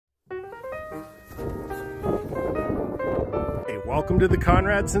welcome to the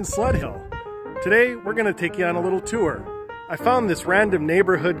Conrads in Sled Hill. Today we're going to take you on a little tour. I found this random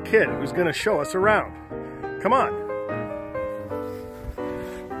neighborhood kid who's going to show us around. Come on.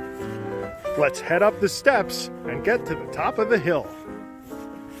 Let's head up the steps and get to the top of the hill.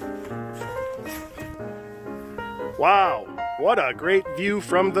 Wow, what a great view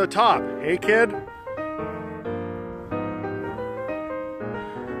from the top, hey kid?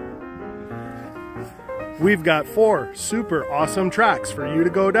 We've got 4 super awesome tracks for you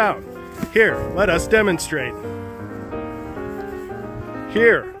to go down. Here, let us demonstrate.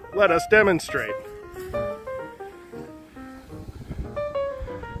 Here, let us demonstrate.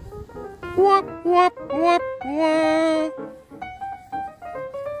 Whoop, whoop, whoop, whoop.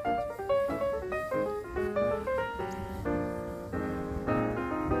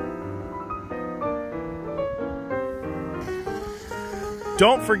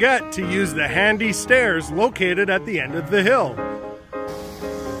 Don't forget to use the handy stairs located at the end of the hill.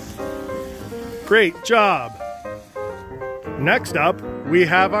 Great job! Next up, we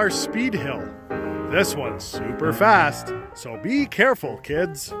have our speed hill. This one's super fast, so be careful,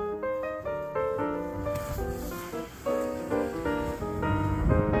 kids.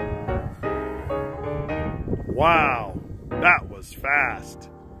 Wow, that was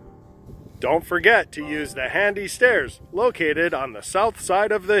fast. Don't forget to use the handy stairs located on the south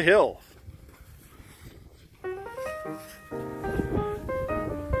side of the hill.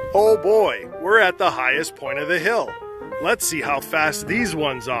 Oh boy, we're at the highest point of the hill. Let's see how fast these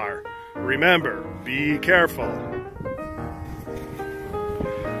ones are. Remember, be careful.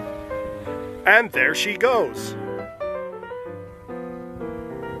 And there she goes.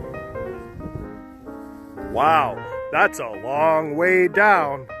 Wow, that's a long way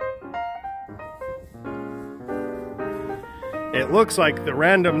down. It looks like the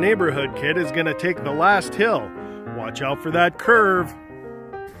random neighborhood kid is going to take the last hill. Watch out for that curve.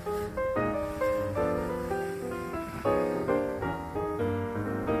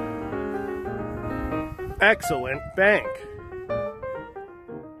 Excellent bank.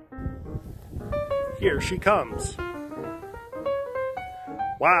 Here she comes.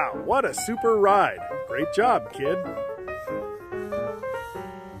 Wow, what a super ride. Great job, kid.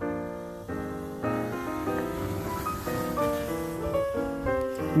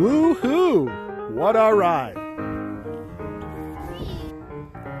 Woohoo! What a ride!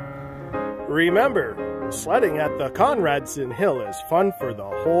 Remember, sledding at the Conradson Hill is fun for the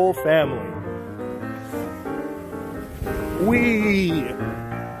whole family. Whee!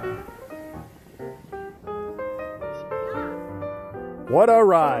 What a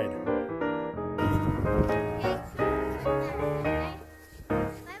ride!